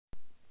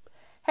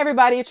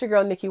Everybody, it's your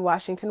girl, Nikki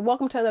Washington.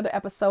 Welcome to another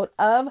episode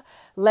of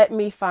Let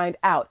Me Find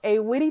Out, a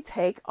witty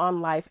take on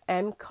life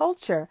and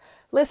culture.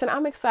 Listen,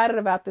 I'm excited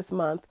about this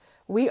month.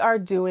 We are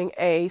doing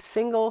a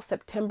single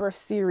September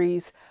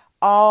series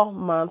all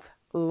month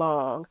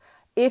long.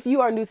 If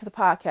you are new to the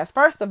podcast,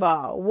 first of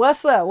all,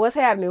 what's up? What's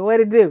happening? What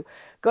to do?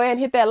 Go ahead and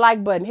hit that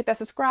like button, hit that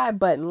subscribe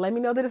button. Let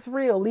me know that it's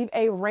real. Leave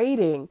a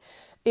rating.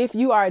 If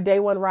you are a day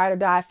one ride or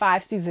die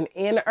 5-season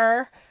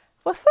inner,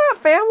 what's up,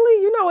 family?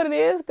 You know what it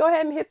is. Go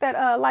ahead and hit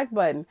that like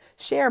button,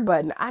 share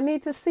button. I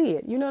need to see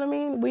it. You know what I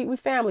mean? We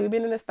family. We've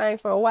been in this thing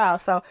for a while.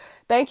 So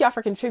thank y'all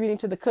for contributing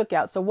to the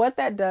cookout. So what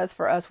that does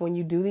for us when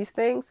you do these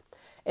things,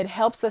 it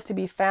helps us to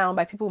be found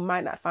by people who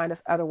might not find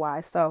us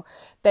otherwise. So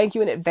thank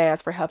you in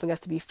advance for helping us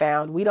to be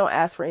found. We don't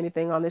ask for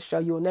anything on this show.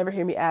 You will never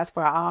hear me ask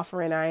for an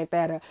offering. I ain't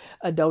that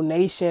a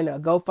donation, a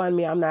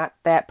GoFundMe. I'm not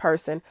that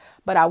person,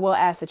 but I will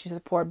ask that you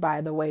support by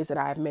the ways that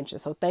I have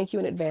mentioned. So thank you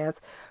in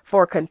advance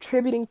for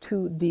contributing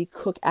to the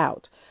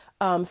cookout.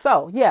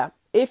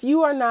 If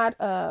you are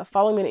not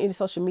following me on any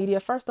social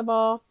media, first of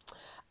all,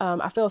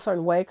 I feel a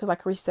certain way because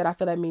like Karish said, I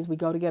feel that means we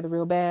go together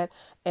real bad,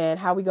 and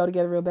how we go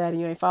together real bad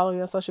and you ain't following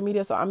me on social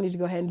media. So I'm going to need you to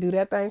go ahead and do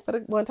that thing for the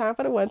one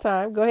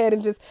time. Go ahead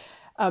and just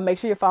make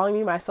sure you're following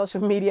me. My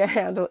social media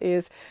handle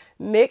is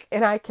Nick,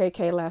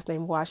 Nikk, last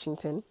name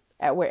Washington,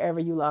 at wherever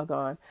you log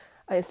on.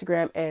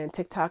 Instagram and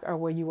TikTok are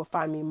where you will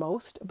find me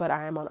most, but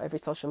I am on every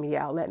social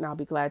media outlet and I'll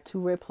be glad to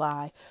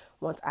reply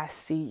once I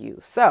see you.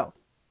 So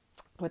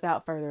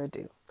without further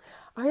ado,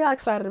 are y'all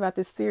excited about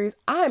this series?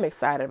 I'm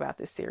excited about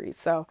this series.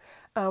 So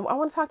I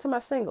want to talk to my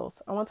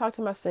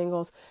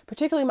singles.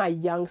 Particularly my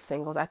young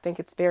singles. I think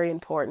it's very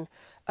important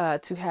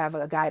to have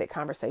a guided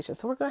conversation.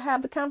 So we're going to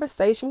have the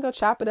conversation. We're going to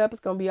chop it up. It's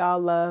going to be all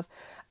love.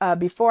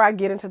 Before I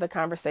get into the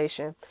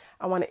conversation,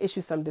 I want to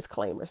issue some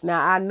disclaimers.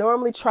 Now, I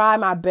normally try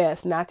my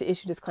best not to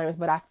issue disclaimers,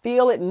 but I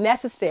feel it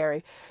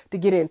necessary to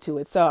get into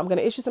it. So I'm going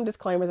to issue some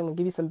disclaimers. I'm going to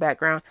give you some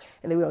background,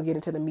 and then we're going to get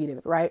into the meat of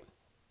it, right?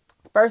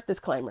 First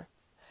disclaimer.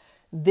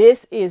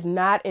 This is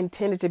not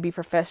intended to be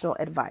professional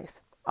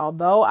advice.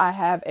 Although I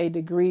have a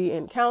degree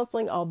in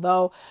counseling,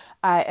 although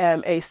I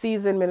am a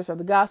seasoned minister of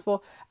the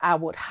gospel, I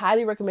would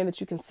highly recommend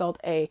that you consult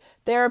a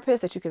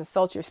therapist, that you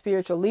consult your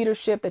spiritual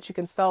leadership, that you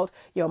consult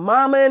your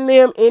mama and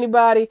them,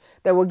 anybody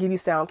that will give you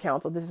sound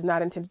counsel. This is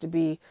not intended to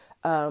be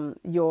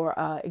your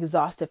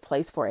exhaustive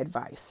place for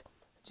advice.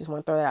 Just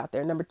want to throw that out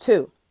there. Number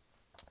two,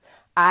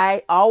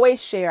 I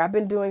always share. I've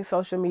been doing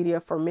social media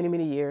for many,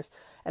 many years,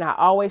 and I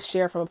always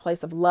share from a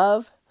place of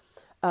love.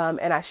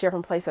 And I share from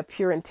a place of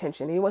pure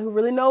intention. Anyone who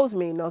really knows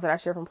me knows that I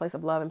share from a place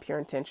of love and pure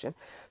intention.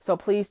 So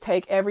please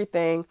take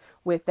everything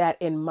with that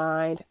in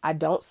mind. I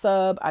don't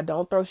sub. I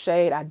don't throw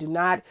shade. I do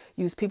not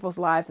use people's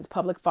lives as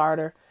public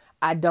fodder.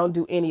 I don't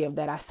do any of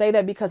that. I say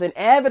that because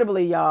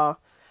inevitably, y'all,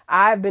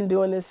 I've been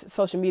doing this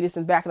social media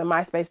since back in the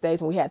MySpace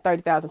days when we had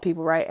 30,000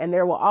 people, right? And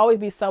there will always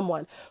be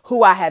someone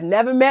who I have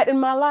never met in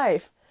my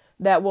life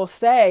that will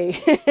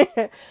say,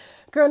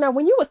 girl, now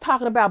when you was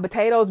talking about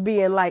potatoes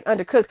being like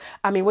undercooked,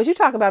 I mean, was you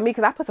talking about me?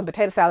 Because I put some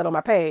potato salad on my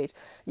page,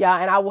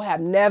 y'all, and I will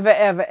have never,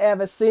 ever,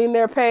 ever seen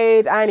their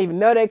page. I didn't even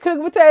know they cook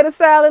potato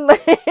salad.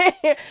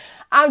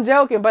 I'm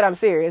joking, but I'm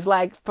serious.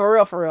 Like, for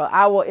real.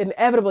 I will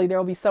inevitably, there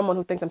will be someone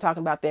who thinks I'm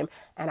talking about them,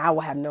 and I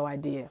will have no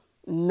idea.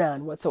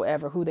 None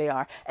whatsoever who they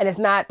are. And it's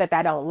not that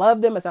I don't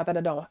love them. It's not that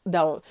I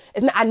don't,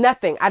 it's not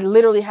nothing. I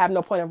literally have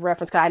no point of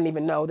reference because I didn't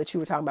even know that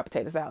you were talking about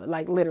potato salad,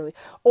 like literally.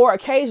 Or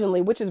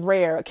occasionally, which is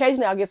rare,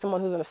 occasionally I'll get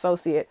someone who's an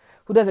associate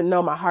who doesn't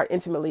know my heart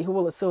intimately, who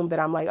will assume that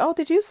I'm like, oh,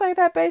 did you say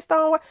that based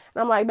on what?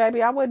 And I'm like,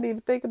 baby, I wouldn't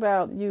even think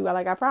about you.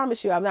 Like, I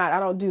promise you, I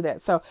don't do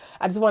that. So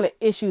I just want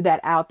to issue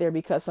that out there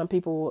because some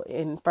people will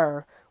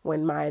infer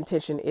when my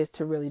intention is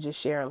to really just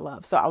share and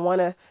love. So I want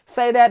to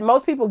say that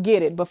most people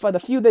get it, but for the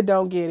few that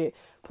don't get it,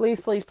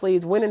 please,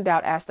 when in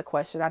doubt, ask the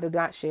question. I do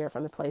not share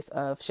from the place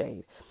of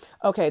shade.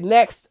 Okay,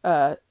 next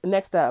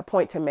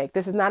point to make.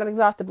 This is not an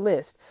exhaustive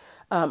list.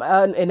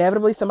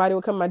 Inevitably, somebody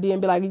will come to my DM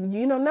and be like,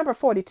 number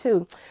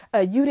 42,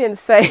 you didn't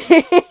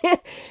say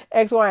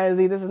X, Y, and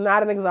Z. This is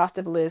not an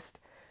exhaustive list.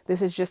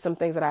 This is just some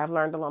things that I have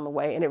learned along the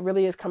way. And it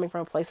really is coming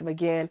from a place of,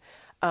 again,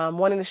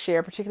 wanting to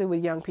share, particularly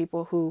with young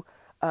people who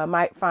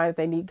might find that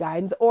they need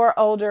guidance, or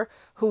older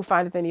who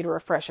find that they need a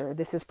refresher.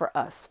 This is for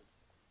us.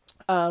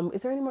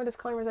 Is there any more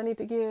disclaimers I need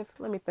to give?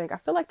 Let me think. I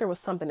feel like there was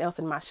something else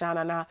in my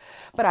shana now,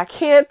 but I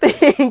can't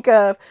think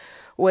of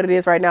what it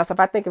is right now. So if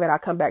I think of it, I'll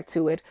come back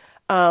to it.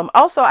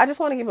 Also, I just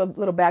want to give a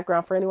little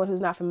background for anyone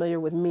who's not familiar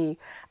with me.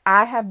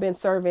 I have been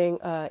serving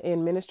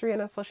in ministry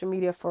and on social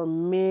media for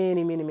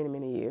many, many, many,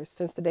 many years,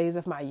 since the days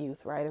of my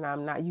youth, right? And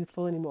I'm not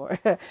youthful anymore.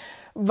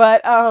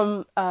 But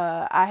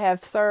I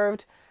have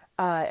served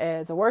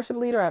as a worship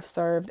leader. I've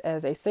served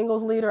as a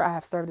singles leader. I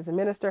have served as a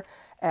minister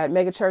at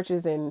mega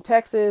churches in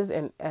Texas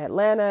and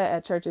Atlanta,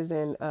 at churches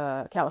in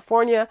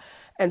California.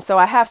 And so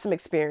I have some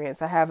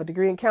experience. I have a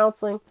degree in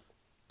counseling.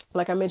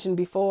 Like I mentioned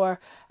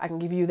before, I can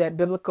give you that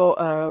biblical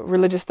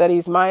religious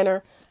studies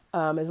minor,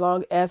 as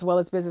well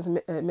as business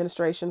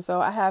administration.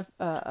 So I have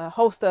a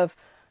host of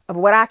of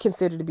what I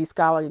consider to be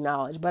scholarly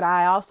knowledge. But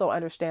I also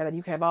understand that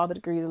you can have all the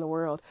degrees in the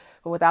world,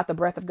 but without the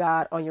breath of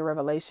God on your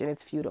revelation,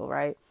 it's futile,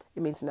 right?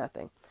 It means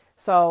nothing.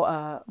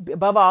 So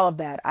above all of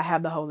that, I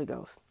have the Holy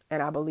Ghost,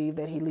 and I believe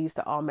that he leads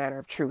to all manner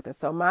of truth. And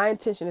so my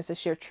intention is to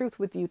share truth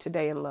with you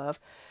today in love,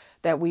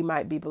 that we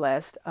might be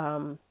blessed.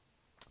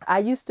 I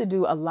used to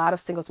do a lot of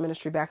singles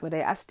ministry back in the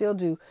day. I still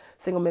do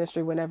single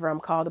ministry whenever I'm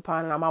called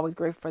upon, and I'm always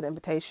grateful for the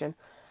invitation.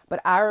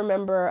 But I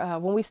remember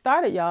when we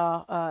started,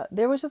 y'all,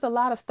 there was just a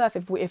lot of stuff.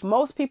 If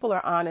most people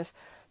are honest,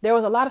 there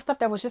was a lot of stuff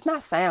that was just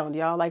not sound,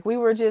 y'all. Like we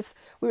were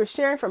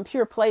sharing from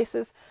pure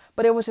places,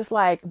 but it was just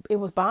like, it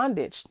was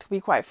bondage, to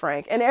be quite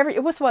frank. And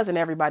it wasn't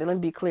everybody. Let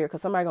me be clear,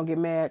 because somebody gonna get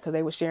mad because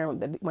they were sharing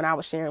when I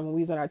was sharing when we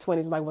was in our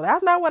 20s. I'm like, well,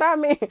 that's not what I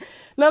mean.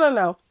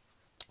 No.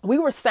 We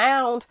were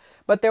sound,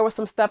 but there was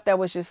some stuff that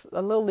was just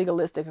a little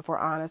legalistic, if we're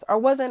honest, or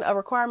wasn't a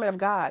requirement of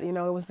God. You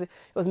know, it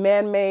was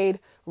man-made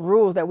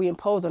rules that we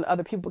imposed on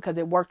other people because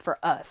it worked for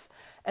us.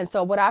 And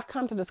so what I've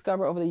come to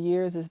discover over the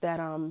years is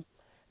that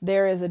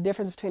there is a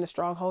difference between a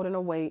stronghold and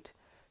a weight.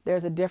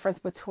 There's a difference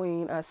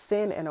between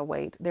sin and a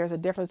weight. There's a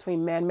difference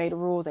between man-made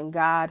rules and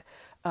God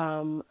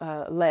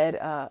led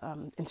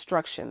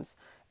instructions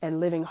and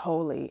living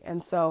holy.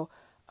 And so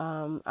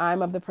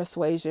I'm of the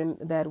persuasion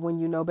that when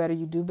you know better,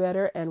 you do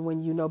better. And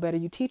when you know better,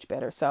 you teach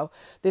better. So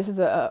this is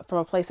from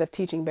a place of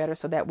teaching better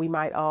so that we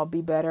might all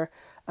be better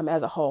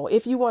as a whole.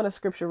 If you want a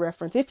scripture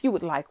reference, if you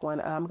would like one,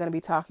 I'm going to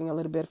be talking a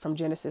little bit from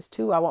Genesis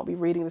 2. I won't be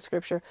reading the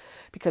scripture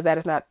because that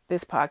is not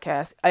this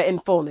podcast in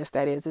fullness.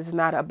 That is, this is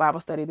not a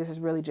Bible study. This is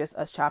really just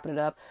us chopping it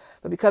up.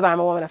 But because I'm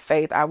a woman of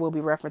faith, I will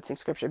be referencing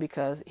scripture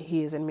because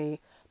he is in me,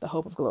 the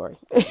hope of glory.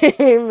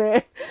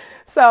 Amen.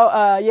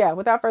 So,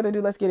 without further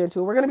ado, let's get into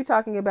it. We're going to be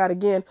talking about,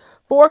 again,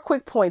 4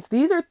 quick points.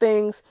 These are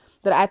things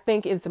that I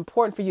think it's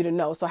important for you to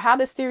know. So how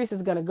this series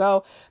is going to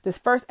go, this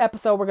first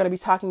episode, we're going to be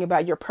talking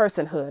about your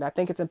personhood. I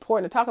think it's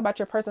important to talk about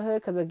your personhood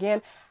because,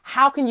 again,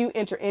 how can you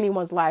enter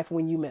anyone's life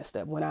when you messed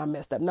up, when I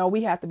messed up? No,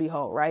 we have to be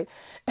whole, right?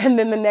 And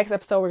then the next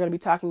episode, we're going to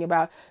be talking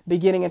about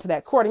beginning into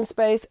that courting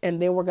space.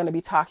 And then we're going to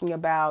be talking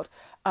about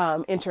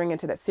entering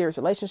into that serious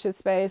relationship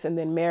space, and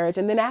then marriage,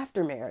 and then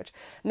after marriage.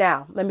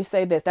 Now, let me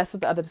say this. That's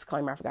what the other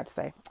disclaimer I forgot to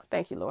say.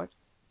 Thank you, Lord.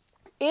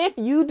 If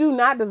you do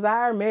not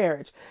desire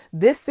marriage,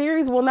 this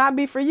series will not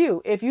be for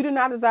you. If you do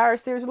not desire a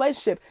serious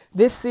relationship,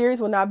 this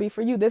series will not be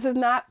for you. This is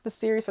not the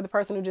series for the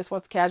person who just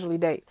wants to casually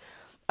date.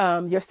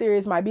 Your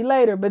series might be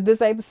later, but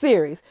this ain't the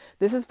series.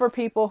 This is for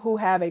people who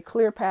have a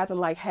clear path and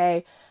like,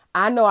 hey,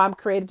 I know I'm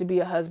created to be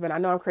a husband. I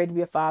know I'm created to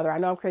be a father. I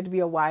know I'm created to be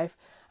a wife.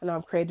 I know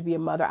I'm created to be a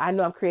mother. I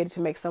know I'm created to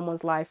make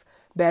someone's life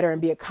better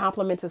and be a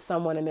compliment to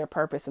someone in their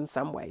purpose in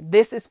some way.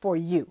 This is for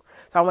you.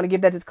 So I want to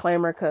give that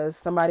disclaimer because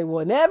somebody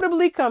will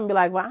inevitably come and be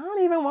like, well, I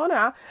don't even want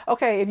to.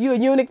 Okay, if you're a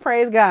eunuch,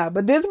 praise God.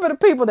 But this is for the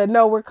people that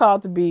know we're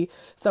called to be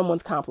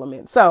someone's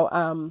compliment. So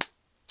I'm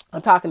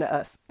talking to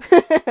us.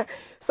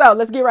 So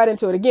let's get right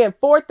into it. Again,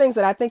 4 things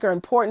that I think are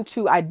important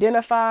to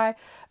identify,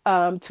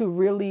 to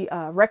really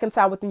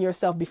reconcile within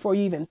yourself before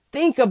you even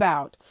think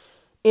about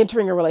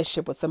entering a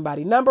relationship with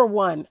somebody. Number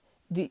 1,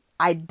 the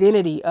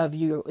identity of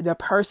you, the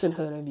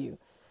personhood of you.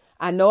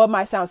 I know it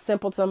might sound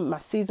simple to my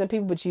seasoned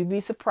people, but you'd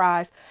be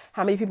surprised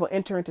how many people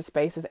enter into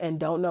spaces and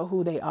don't know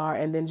who they are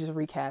and then just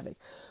wreak havoc.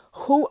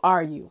 Who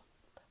are you?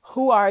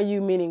 Who are you?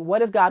 Meaning,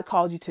 what has God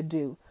called you to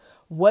do?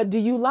 What do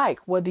you like?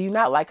 What do you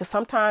not like? Because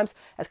sometimes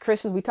as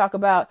Christians, we talk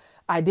about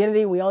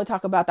identity. We only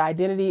talk about the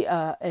identity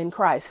in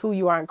Christ, who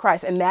you are in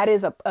Christ. And that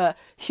is a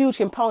huge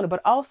component.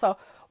 But also,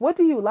 what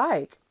do you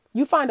like?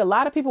 You find a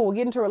lot of people will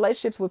get into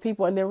relationships with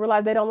people and then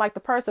realize they don't like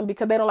the person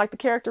because they don't like the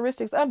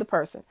characteristics of the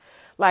person.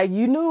 Like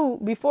you knew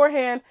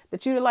beforehand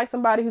that you didn't like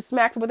somebody who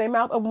smacked with their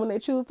mouth open when they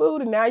chew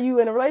food. And now you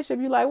in a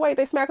relationship, you're like, wait,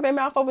 they smack with their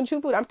mouth open and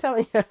chew food. I'm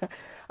telling you.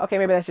 Okay,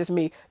 maybe that's just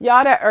me.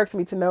 Y'all, that irks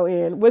me to no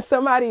end. When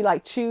somebody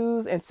like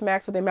chews and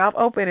smacks with their mouth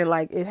open and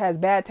like it has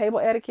bad table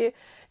etiquette,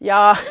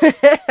 y'all,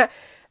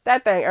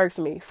 that thing irks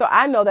me. So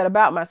I know that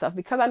about myself.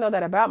 Because I know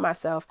that about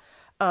myself,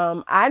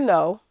 I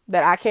know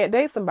that I can't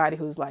date somebody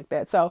who's like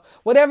that. So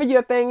whatever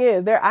your thing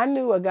is, I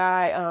knew a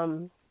guy,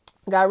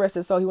 God rest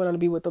his soul, he went on to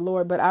be with the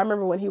Lord. But I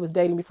remember when he was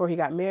dating before he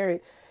got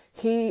married,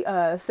 he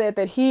said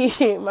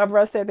that my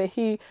brother said that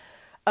he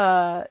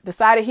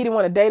decided he didn't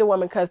want to date a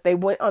woman because they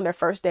went on their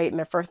first date and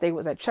their first date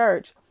was at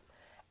church.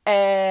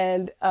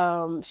 And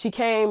she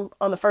came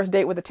on the first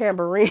date with a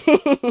tambourine.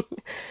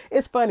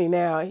 It's funny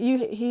now. You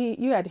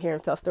had to hear him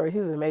tell stories. He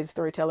was an amazing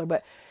storyteller.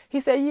 But he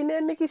said, you know,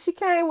 Nikki, she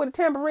came with a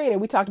tambourine. And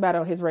we talked about it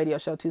on his radio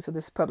show, too. So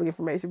this is public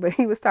information. But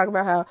he was talking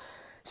about how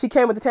she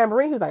came with a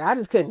tambourine. He was like, I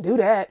just couldn't do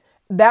that.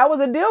 That was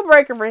a deal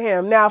breaker for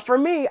him. Now, for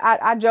me,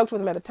 I joked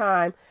with him at the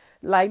time,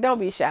 like, don't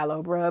be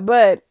shallow, bruh.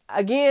 But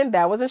again,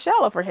 that wasn't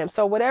shallow for him.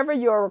 So whatever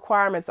your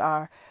requirements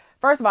are,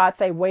 first of all, I'd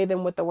say weigh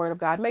them with the word of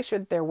God. Make sure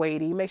that they're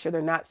weighty. Make sure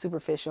they're not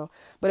superficial.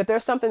 But if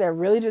there's something that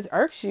really just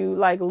irks you,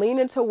 like lean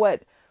into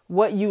what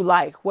you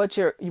like, what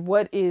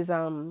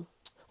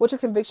what your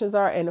convictions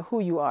are and who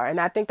you are. And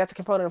I think that's a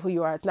component of who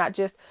you are. It's not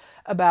just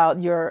about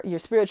your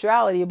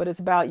spirituality, but it's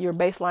about your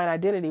baseline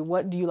identity.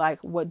 What do you like?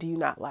 What do you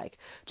not like?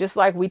 Just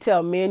like we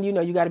tell men,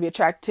 you got to be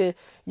attracted to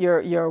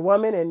your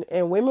woman,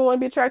 and women want to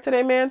be attracted to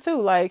their man too.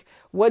 Like,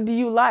 what do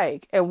you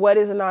like? And what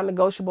is a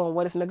non-negotiable and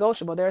what is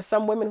negotiable? There are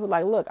some women who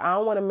like, look, I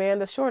don't want a man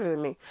that's shorter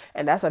than me.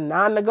 And that's a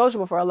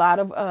non-negotiable for a lot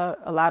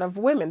of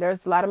women.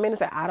 There's a lot of men that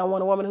say, I don't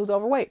want a woman who's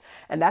overweight.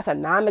 And that's a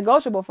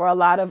non-negotiable for a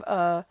lot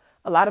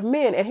of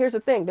men. And here's the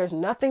thing. There's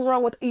nothing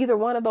wrong with either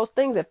one of those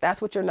things if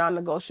that's what your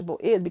non-negotiable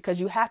is, because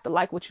you have to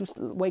like what you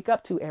wake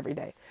up to every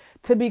day.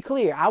 To be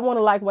clear, I want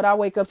to like what I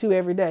wake up to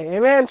every day.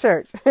 Amen,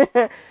 church.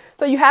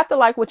 So you have to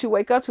like what you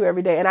wake up to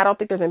every day. And I don't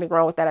think there's anything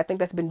wrong with that. I think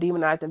that's been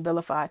demonized and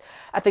vilified.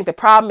 I think the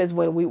problem is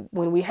when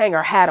we hang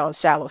our hat on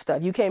shallow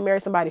stuff. You can't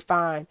marry somebody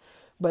fine,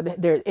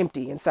 but they're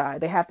empty inside.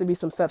 There have to be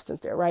some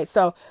substance there, right?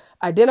 So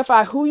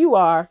identify who you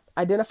are,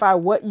 identify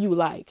what you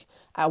like.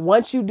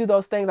 Once you do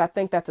those things, I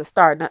think that's a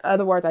start. In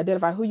other words,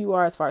 identify who you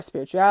are as far as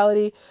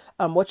spirituality,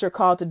 what you're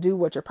called to do,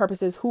 what your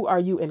purpose is, who are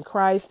you in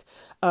Christ,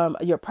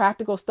 your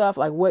practical stuff,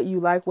 like what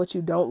you like, what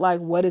you don't like,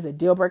 what is a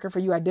deal breaker for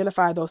you.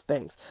 Identify those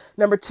things.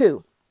 Number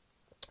 2,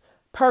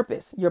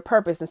 purpose, your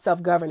purpose and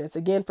self-governance.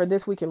 Again, for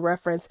this, we can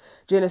reference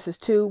Genesis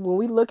 2. When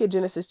we look at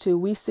Genesis 2,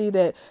 we see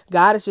that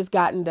God has just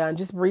gotten done,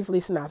 just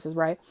briefly synopsis,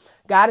 right?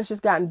 God has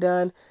just gotten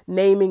done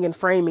naming and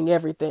framing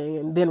everything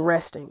and then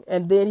resting.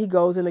 And then he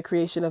goes in the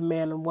creation of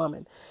man and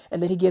woman.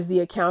 And then he gives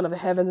the account of the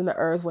heavens and the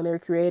earth when they were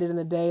created in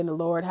the day and the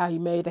Lord, how he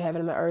made the heaven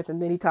and the earth.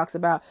 And then he talks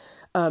about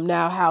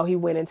now how he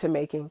went into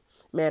making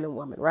man and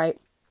woman, right?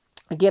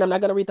 Again, I'm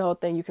not going to read the whole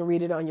thing. You can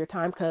read it on your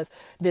time, because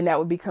then that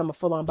would become a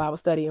full-on Bible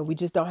study, and we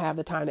just don't have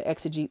the time to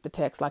exegete the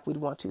text like we'd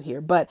want to here.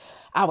 But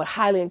I would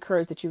highly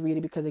encourage that you read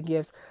it, because it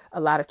gives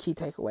a lot of key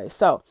takeaways.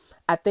 So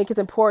I think it's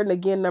important,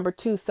 again, number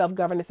 2,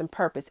 self-governance and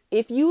purpose.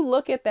 If you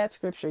look at that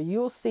scripture,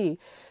 you'll see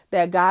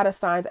that God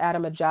assigns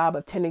Adam a job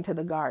of tending to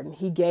the garden.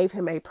 He gave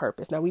him a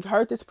purpose. Now, we've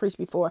heard this preached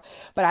before,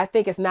 but I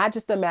think it's not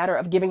just a matter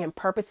of giving him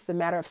purpose. It's a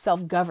matter of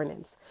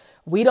self-governance.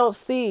 We don't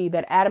see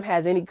that Adam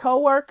has any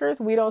co-workers.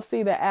 We don't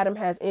see that Adam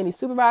has any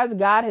supervisors.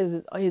 God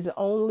is his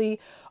only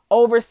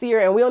overseer,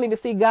 and we don't need to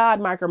see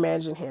God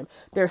micromanaging him.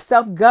 There's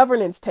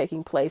self-governance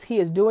taking place. He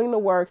is doing the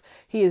work.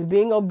 He is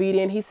being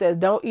obedient. He says,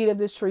 don't eat of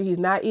this tree. He's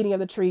not eating of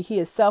the tree. He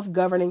is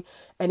self-governing,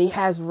 and he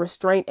has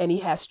restraint, and he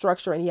has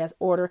structure, and he has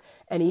order,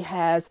 and he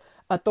has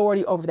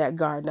authority over that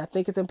garden. I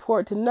think it's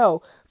important to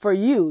know for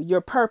you, your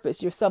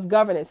purpose, your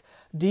self-governance.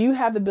 Do you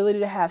have the ability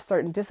to have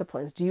certain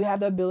disciplines? Do you have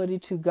the ability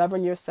to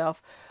govern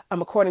yourself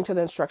according to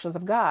the instructions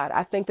of God?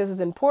 I think this is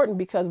important,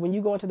 because when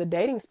you go into the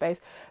dating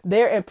space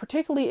there, and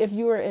particularly if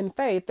you are in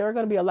faith, there are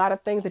going to be a lot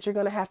of things that you're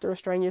going to have to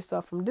restrain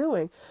yourself from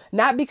doing,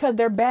 not because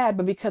they're bad,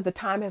 but because the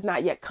time has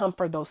not yet come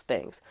for those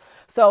things.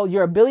 So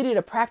your ability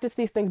to practice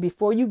these things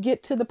before you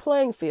get to the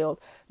playing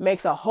field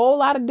makes a whole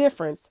lot of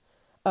difference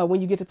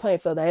when you get to playing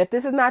field. Now, if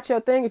this is not your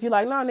thing, if you're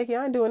like, no, Nikki,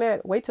 I ain't doing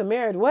that. Wait till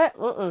marriage. What?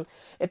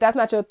 If that's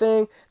not your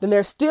thing, then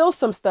there's still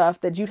some stuff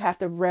that you'd have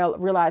to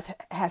realize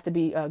has to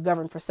be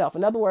governed for self.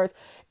 In other words,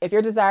 if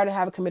your desire to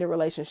have a committed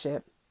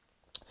relationship,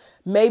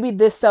 maybe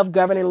this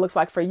self-governing looks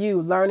like for you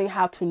learning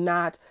how to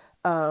not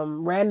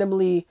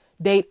randomly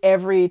date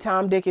every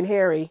Tom, Dick, and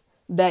Harry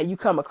that you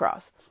come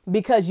across.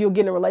 Because you'll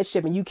get in a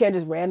relationship and you can't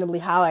just randomly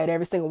highlight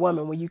every single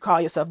woman when you call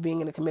yourself being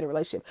in a committed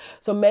relationship.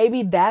 So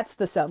maybe that's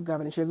the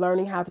self-governance. You're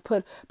learning how to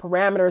put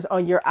parameters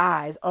on your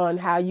eyes, on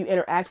how you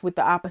interact with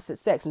the opposite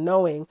sex,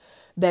 knowing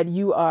that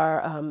you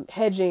are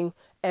hedging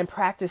and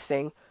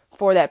practicing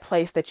for that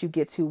place that you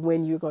get to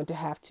when you're going to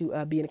have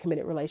to be in a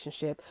committed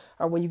relationship,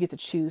 or when you get to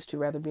choose to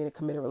rather be in a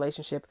committed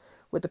relationship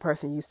with the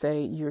person you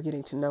say you're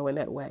getting to know in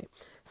that way.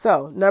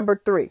 So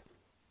number 3,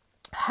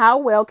 how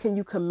well can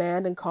you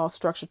command and call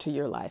structure to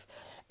your life?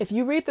 If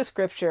you read the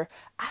scripture,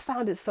 I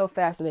found it so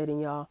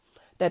fascinating, y'all,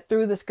 that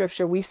through the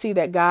scripture, we see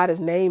that God is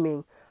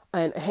naming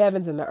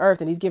heavens and the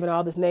earth, and he's given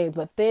all this names,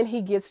 but then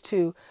he gets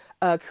to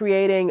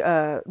creating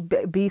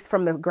beasts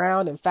from the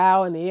ground and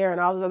fowl in the air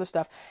and all this other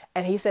stuff.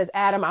 And he says,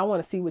 Adam, I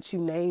want to see what you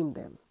name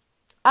them.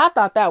 I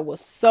thought that was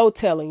so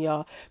telling,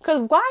 y'all,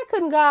 because why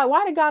did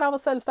God all of a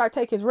sudden start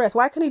taking his rest?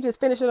 Why couldn't he just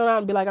finish it on out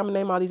and be like, I'm gonna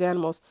name all these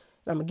animals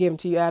and I'm gonna give them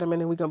to you, Adam,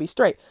 and then we're gonna be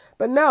straight?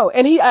 But no,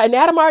 and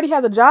Adam already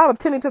has a job of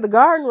tending to the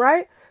garden,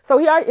 right? So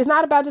it's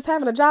not about just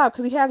having a job,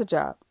 because he has a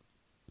job.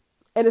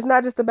 And it's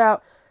not just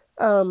about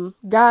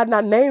God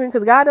not naming,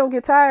 because God don't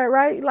get tired,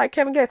 right? Like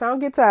Kevin Gates, I don't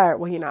get tired.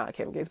 Well, he's not like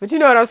Kevin Gates, but you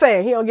know what I'm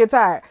saying? He don't get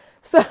tired.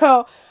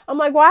 So I'm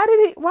like, why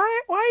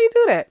you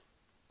do that?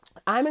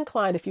 I'm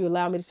inclined, if you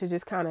allow me to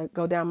just kind of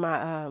go down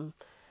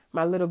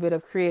my little bit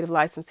of creative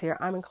license here,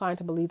 I'm inclined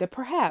to believe that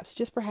perhaps,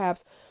 just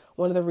perhaps,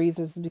 one of the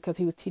reasons is because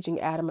he was teaching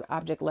Adam an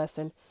object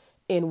lesson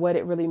in what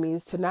it really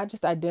means to not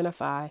just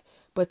identify,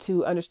 but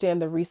to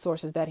understand the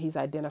resources that he's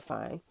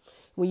identifying.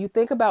 When you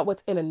think about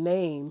what's in a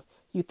name,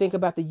 you think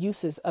about the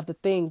uses of the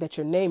thing that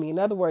you're naming. In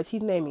other words,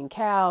 he's naming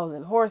cows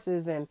and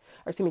horses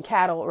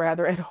cattle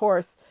rather, and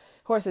horse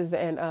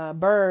and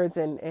birds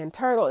and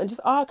turtle and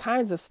just all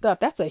kinds of stuff.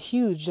 That's a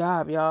huge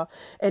job, y'all.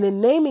 And in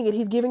naming it,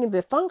 he's giving it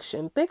the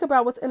function. Think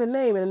about what's in a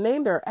name. In a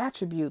name, there are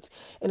attributes.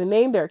 In a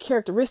name, there are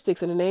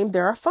characteristics. In a name,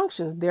 there are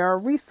functions. There are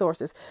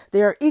resources.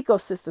 There are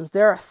ecosystems.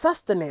 There are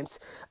sustenance.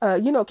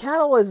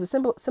 Cattle is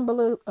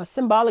a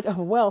symbolic of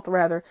wealth,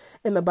 rather,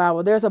 in the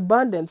Bible. There's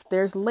abundance.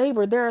 There's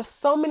labor. There are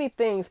so many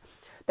things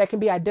that can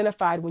be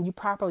identified when you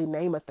properly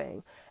name a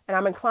thing. And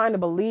I'm inclined to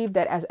believe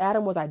that as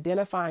Adam was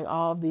identifying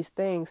all of these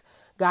things,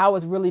 God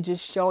was really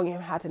just showing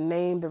him how to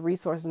name the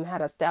resources and how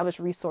to establish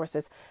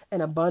resources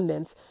and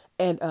abundance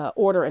and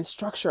order and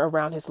structure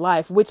around his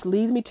life, which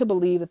leads me to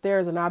believe that there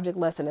is an object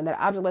lesson, and that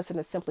object lesson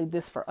is simply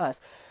this for us.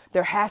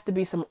 There has to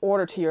be some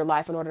order to your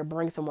life in order to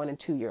bring someone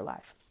into your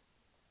life.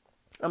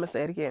 I'm going to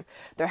say it again.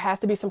 There has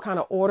to be some kind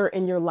of order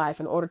in your life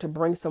in order to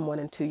bring someone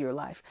into your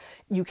life.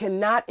 You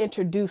cannot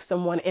introduce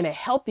someone in a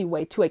healthy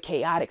way to a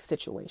chaotic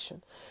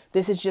situation.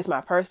 This is just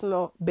my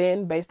personal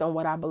bend based on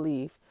what I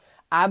believe.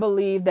 I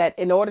believe that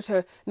in order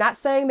to, not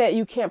saying that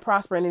you can't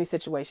prosper in any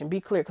situation,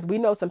 be clear, because we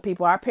know some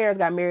people, our parents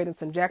got married in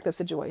some jacked up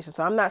situations.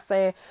 So I'm not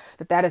saying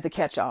that that is the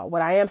catch all.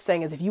 What I am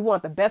saying is if you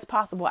want the best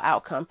possible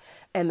outcome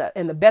and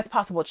the best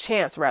possible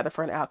chance rather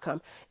for an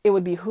outcome, it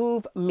would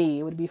behoove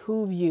me, it would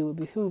behoove you, it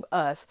would behoove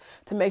us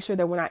to make sure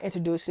that we're not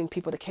introducing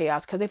people to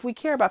chaos. Because if we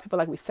care about people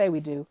like we say we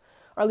do,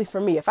 or at least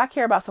for me, if I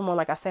care about someone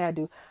like I say I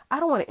do,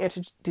 I don't want to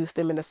introduce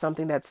them into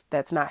something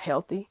that's not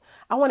healthy.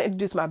 I want to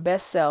introduce my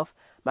best self,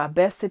 my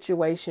best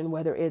situation,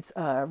 whether it's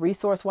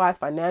resource-wise,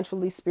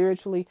 financially,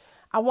 spiritually.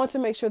 I want to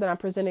make sure that I'm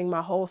presenting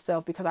my whole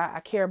self because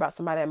I care about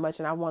somebody that much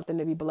and I want them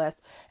to be blessed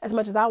as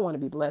much as I want to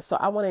be blessed. So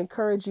I want to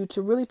encourage you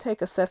to really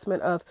take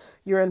assessment of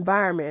your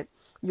environment,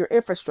 your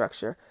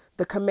infrastructure,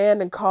 the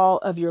command and call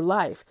of your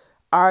life.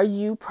 Are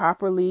you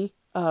properly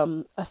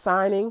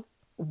assigning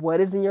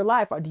what is in your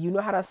life? Or do you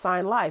know how to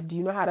assign life? Do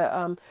you know how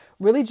to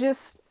really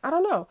just, I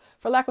don't know,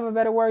 for lack of a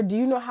better word, do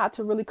you know how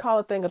to really call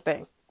a thing a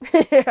thing?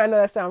 I know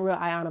that sounds real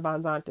Iana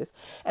Von Zontis.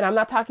 And I'm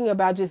not talking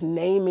about just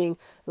naming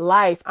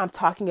life. I'm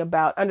talking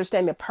about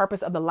understanding the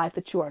purpose of the life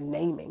that you are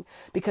naming.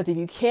 Because if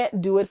you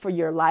can't do it for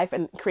your life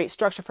and create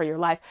structure for your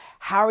life,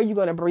 how are you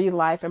going to breathe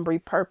life and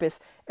breathe purpose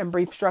and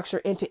breathe structure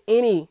into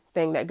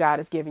anything that God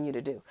is giving you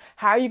to do?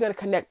 How are you going to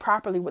connect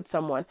properly with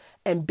someone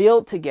and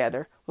build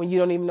together when you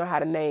don't even know how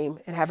to name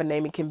and have a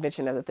naming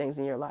convention of the things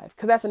in your life?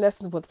 Because that's in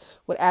essence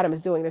what Adam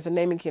is doing. There's a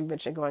naming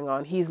convention going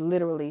on. He's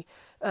literally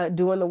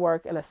doing the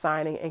work and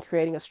assigning and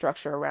creating a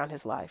structure around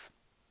his life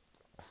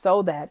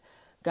so that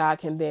God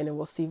can then, and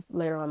we'll see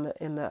later on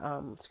in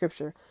the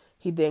scripture,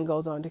 he then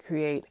goes on to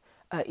create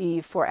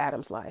Eve for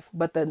Adam's life.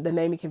 But the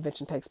naming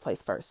convention takes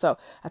place first. So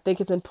I think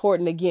it's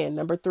important, again,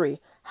 number 3,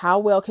 how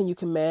well can you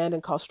command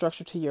and call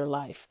structure to your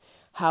life?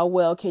 How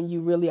well can you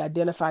really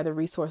identify the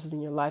resources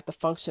in your life, the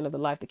function of the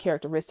life, the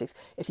characteristics?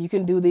 If you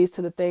can do these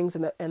to the things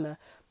and the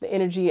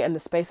energy and the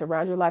space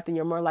around your life, then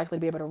you're more likely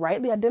to be able to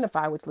rightly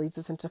identify, which leads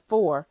us into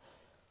 4,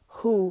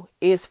 who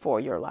is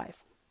for your life.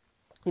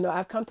 You know,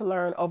 I've come to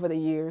learn over the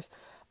years,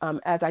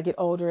 as I get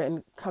older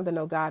and come to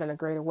know God in a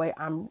greater way,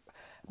 I'm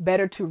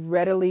better to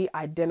readily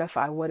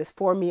identify what is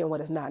for me and what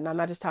is not. And I'm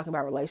not just talking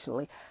about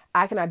relationally.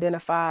 I can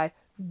identify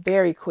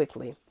very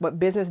quickly what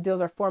business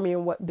deals are for me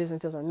and what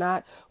business deals are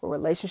not, what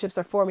relationships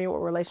are for me and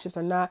what relationships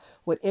are not,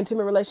 what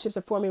intimate relationships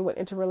are for me and what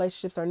intimate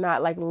relationships are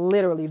not. Like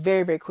literally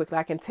very, very quickly.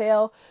 I can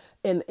tell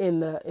in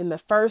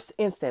the first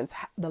instance,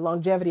 the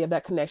longevity of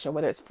that connection,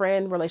 whether it's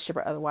friend, relationship,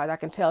 or otherwise. I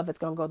can tell if it's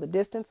going to go the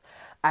distance.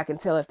 I can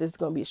tell if this is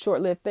going to be a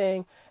short-lived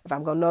thing, if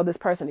I'm going to know this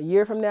person a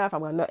year from now, if I'm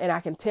going to know, and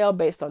I can tell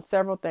based on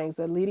several things,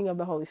 the leading of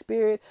the Holy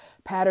Spirit,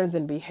 patterns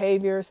and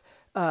behaviors,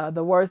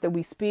 the words that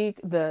we speak,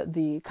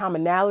 the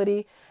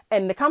commonality.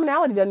 And the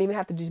commonality doesn't even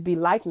have to just be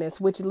likeness,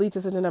 which leads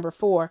us into number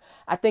 4.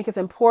 I think it's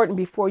important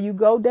before you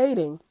go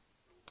dating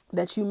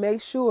that you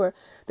make sure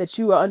that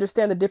you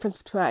understand the difference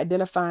between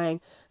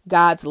identifying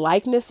God's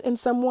likeness in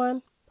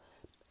someone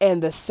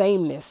and the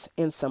sameness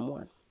in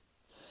someone.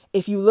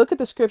 If you look at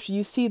the scripture,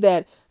 you see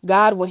that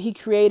God, when he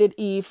created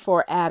Eve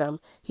for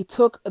Adam, he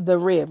took the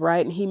rib,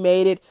 right? And he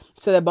made it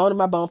so that bone of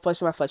my bone,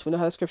 flesh of my flesh. We know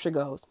how the scripture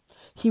goes.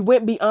 He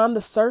went beyond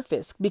the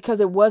surface because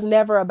it was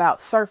never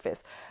about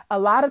surface. A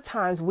lot of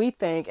times we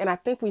think, and I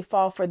think we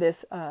fall for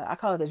this, I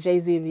call it the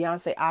Jay-Z,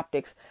 Beyonce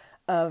optics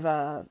of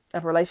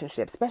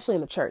relationships, especially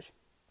in the church.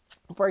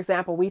 For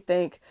example, we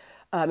think,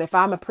 if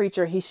I'm a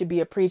preacher, he should be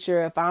a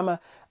preacher. If I'm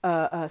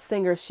a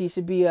singer, she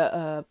should be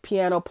a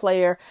piano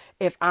player.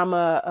 If I'm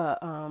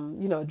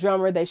a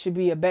drummer, they should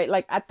be a bass.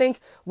 Like, I think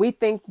we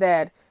think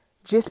that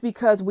just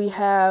because we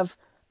have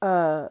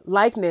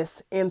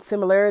likeness and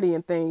similarity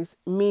in things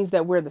means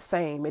that we're the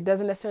same. It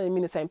doesn't necessarily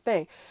mean the same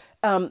thing.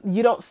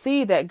 You don't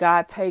see that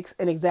God takes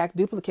an exact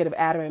duplicate of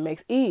Adam and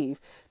makes Eve,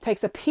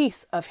 takes a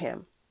piece of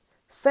him.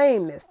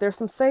 Sameness. There's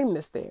some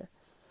sameness there.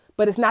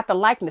 But it's not the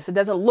likeness. It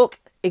doesn't look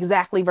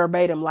exactly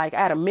verbatim like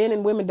Adam. Men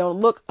and women don't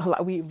look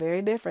alike. We're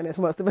very different, as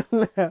most of us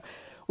know.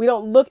 We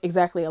don't look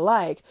exactly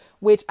alike,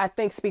 which I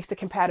think speaks to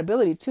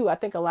compatibility too. I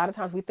think a lot of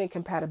times we think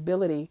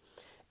compatibility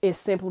is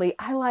simply,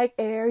 I like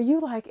air, you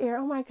like air.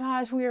 Oh my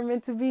gosh, we are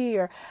meant to be.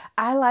 Or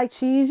I like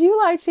cheese, you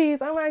like cheese.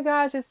 Oh my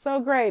gosh, it's so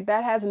great.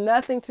 That has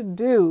nothing to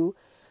do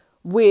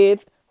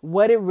with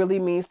what it really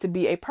means to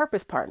be a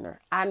purpose partner.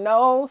 I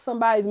know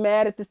somebody's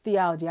mad at the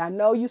theology. I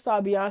know you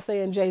saw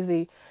Beyonce and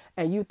Jay-Z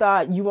and you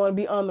thought you want to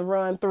be on the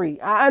run 3.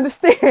 I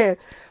understand,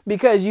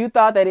 because you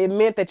thought that it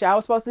meant that y'all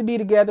was supposed to be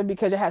together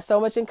because you had so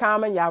much in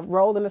common. Y'all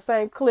rolled in the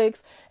same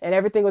cliques and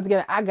everything was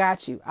together. I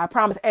got you. I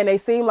promise. And they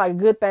seem like a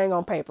good thing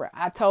on paper.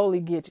 I totally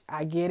get you.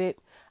 I get it.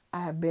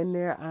 I have been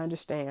there. I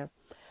understand.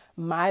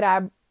 Might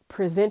I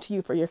present to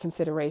you for your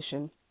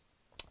consideration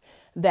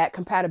that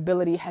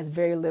compatibility has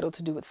very little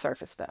to do with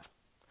surface stuff?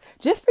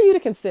 Just for you to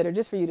consider,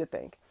 just for you to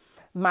think.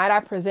 Might I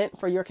present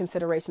for your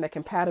consideration that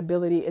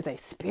compatibility is a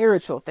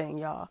spiritual thing,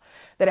 y'all,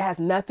 that it has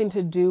nothing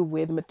to do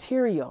with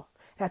material.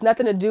 It has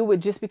nothing to do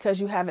with just because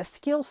you have a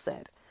skill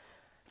set.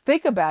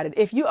 Think about it.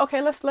 If you,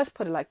 okay, let's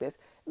put it like this.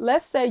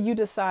 Let's say you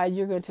decide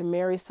you're going to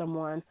marry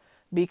someone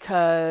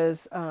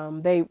because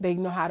they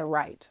know how to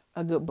write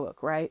a good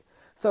book, right?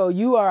 So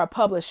you are a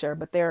publisher,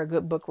 but they're a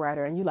good book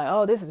writer. And you're like,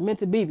 oh, this is meant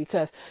to be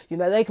because,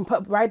 they can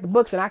write the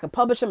books and I can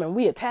publish them and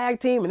we a tag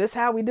team and this is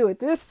how we do it.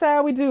 This is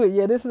how we do it.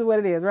 Yeah, this is what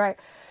it is, right?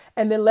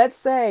 And then let's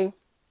say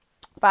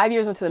 5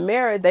 years into the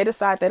marriage, they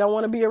decide they don't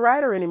want to be a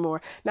writer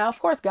anymore. Now, of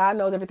course, God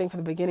knows everything from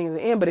the beginning to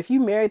the end. But if you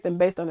married them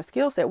based on a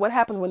skill set, what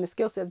happens when the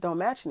skill sets don't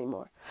match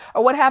anymore?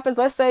 Or what happens,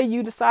 let's say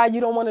you decide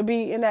you don't want to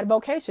be in that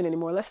vocation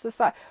anymore. Let's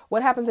decide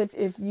what happens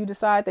if you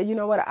decide that, you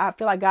know what, I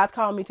feel like God's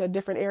calling me to a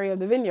different area of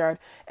the vineyard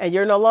and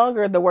you're no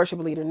longer the worship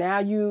leader. Now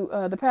you,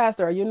 the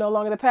pastor, or you're no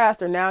longer the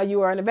pastor. Now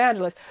you are an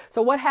evangelist.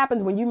 So what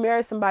happens when you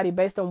marry somebody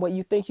based on what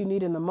you think you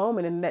need in the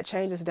moment and that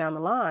changes down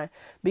the line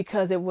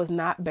because it was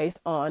not based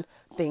on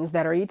things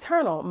that are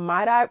eternal?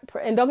 Might I,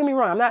 and don't get me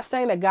wrong, I'm not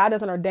saying that God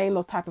doesn't ordain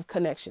those type of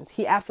connections.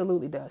 He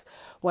absolutely does.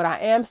 What I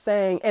am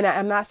saying, and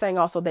I'm not saying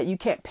also that you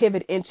can't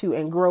pivot into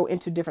and grow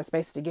into different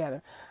spaces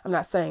together. I'm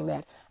not saying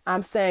that.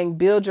 I'm saying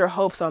build your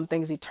hopes on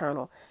things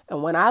eternal.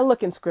 And when I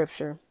look in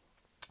scripture,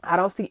 I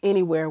don't see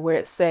anywhere where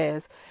it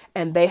says,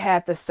 and they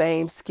had the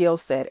same skill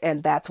set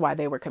and that's why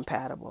they were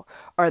compatible,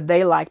 or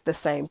they liked the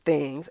same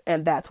things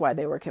and that's why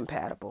they were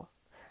compatible.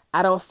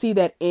 I don't see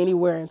that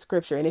anywhere in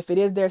scripture. And if it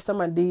is there,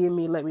 someone DM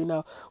me, let me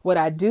know. What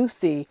I do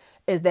see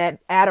is that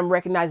Adam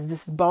recognizes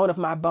this is bone of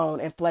my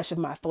bone and flesh of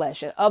my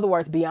flesh. In other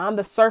words, beyond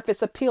the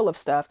surface appeal of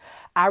stuff,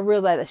 I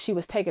realized that she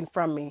was taken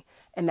from me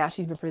and now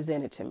she's been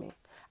presented to me.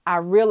 I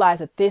realize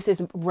that this is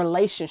a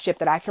relationship,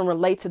 that I can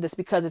relate to this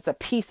because it's a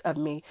piece of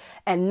me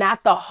and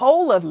not the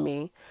whole of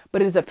me,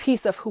 but it is a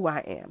piece of who I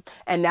am.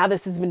 And now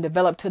this has been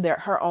developed to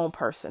her own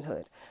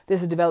personhood.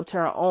 This is developed to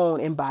her own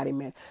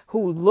embodiment,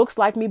 who looks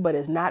like me, but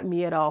is not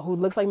me at all. Who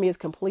looks like me is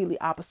completely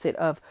opposite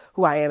of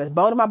who I am. It's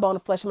bone of my bone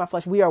and flesh of my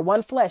flesh. We are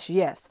one flesh,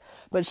 yes,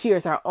 but she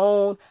is her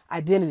own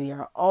identity,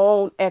 her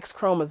own X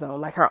chromosome,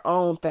 like her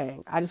own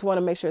thing. I just want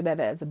to make sure that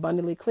that's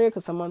abundantly clear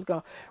because someone's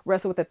going to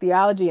wrestle with the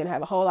theology and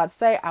have a whole lot to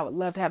say. I would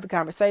love to have the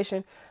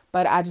conversation,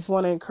 but I just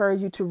want to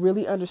encourage you to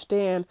really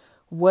understand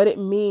what it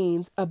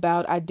means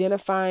about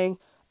identifying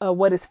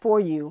what is for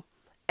you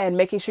and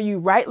making sure you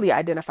rightly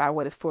identify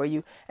what is for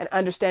you and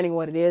understanding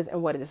what it is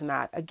and what it is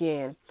not.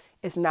 Again,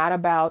 it's not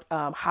about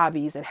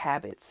hobbies and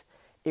habits.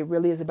 It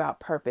really is about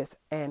purpose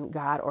and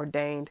God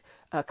ordained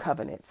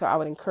covenant. So I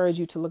would encourage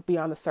you to look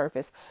beyond the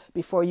surface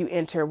before you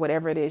enter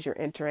whatever it is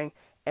you're entering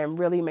and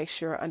really make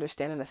sure,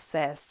 understand and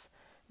assess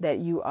that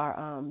you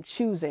are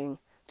choosing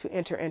to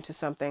enter into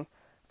something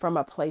from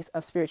a place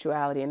of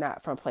spirituality and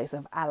not from a place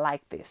of, I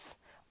like this,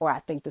 or I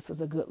think this is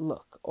a good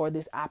look, or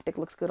this optic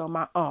looks good on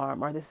my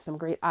arm, or this is some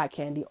great eye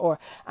candy, or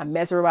I'm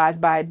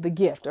mesmerized by the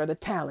gift or the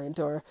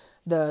talent or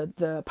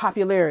the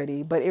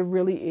popularity, but it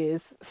really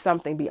is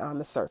something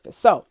beyond the surface.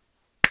 So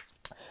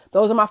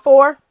those are my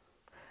 4.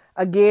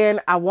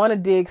 Again, I want to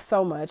dig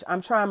so much.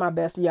 I'm trying my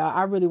best, y'all.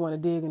 I really want to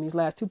dig in these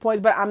last 2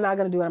 points, but I'm not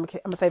going to do it. I'm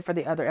going to save it for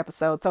the other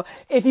episode. So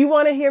if you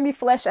want to hear me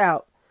flesh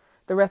out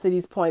the rest of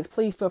these points,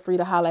 please feel free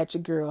to holler at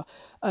your girl.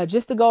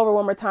 Just to go over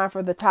one more time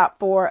for the top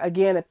 4.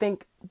 Again, I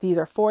think these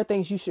are 4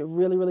 things you should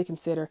really, really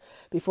consider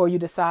before you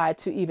decide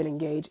to even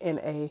engage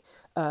in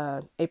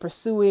a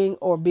pursuing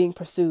or being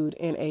pursued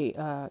in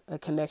a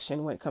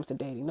connection when it comes to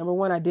dating. Number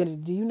 1, identity.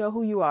 Do you know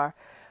who you are?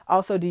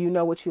 Also, do you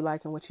know what you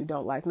like and what you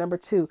don't like? Number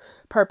 2,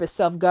 purpose,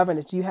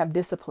 self-governance. Do you have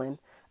discipline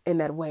in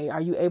that way?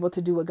 Are you able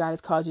to do what God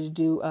has called you to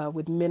do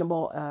with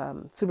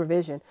minimal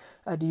supervision?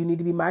 Do you need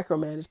to be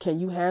micromanaged? Can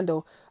you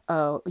handle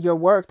your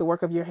work, the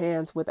work of your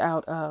hands,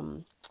 without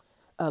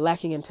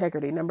lacking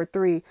integrity? Number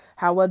 3,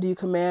 how well do you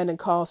command and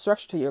call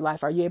structure to your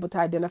life? Are you able to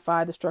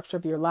identify the structure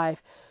of your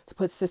life, to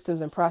put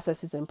systems and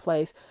processes in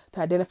place, to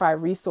identify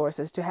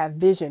resources, to have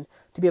vision,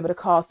 to be able to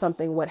call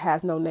something what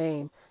has no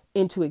name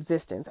into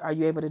existence? Are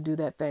you able to do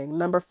that thing?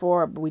 Number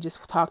 4, we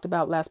just talked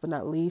about last but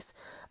not least,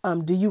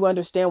 do you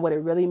understand what it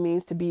really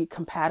means to be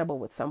compatible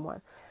with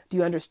someone? Do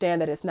you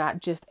understand that it's not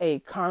just a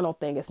carnal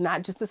thing? It's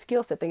not just a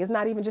skill set thing. It's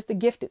not even just a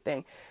gifted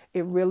thing.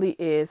 It really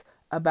is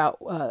about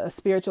a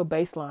spiritual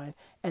baseline,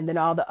 and then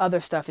all the other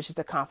stuff is just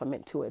a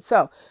complement to it.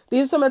 So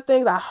these are some of the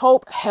things I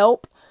hope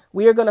help.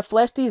 We are going to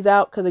flesh these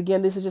out because,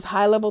 again, this is just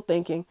high level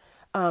thinking,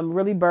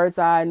 really bird's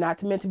eye,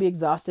 not meant to be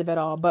exhaustive at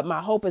all. But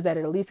my hope is that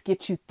it at least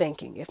gets you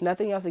thinking. If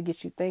nothing else, it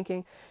gets you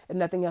thinking. If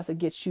nothing else, it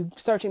gets you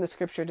searching the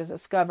scripture to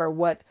discover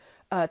what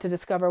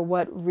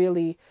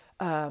really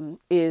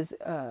is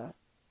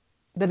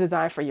the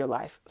design for your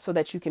life, so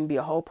that you can be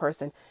a whole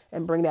person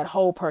and bring that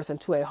whole person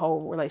to a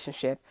whole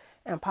relationship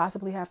and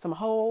possibly have some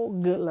whole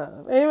good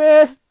love.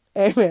 Amen.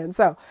 Amen.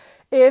 So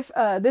if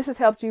this has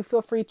helped you,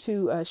 feel free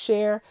to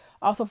share.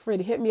 Also free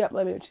to hit me up.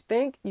 Let me know what you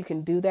think. You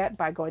can do that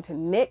by going to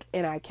Nick,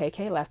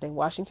 Nikk, last name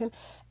Washington,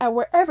 at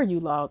wherever you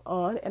log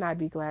on, and I'd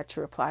be glad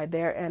to reply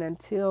there. And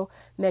until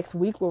next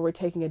week, where we're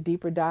taking a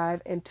deeper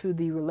dive into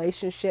the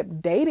relationship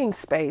dating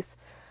space,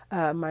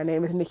 my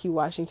name is Nikki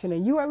Washington,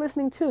 and you are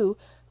listening to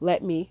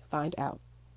Let Me Find Out.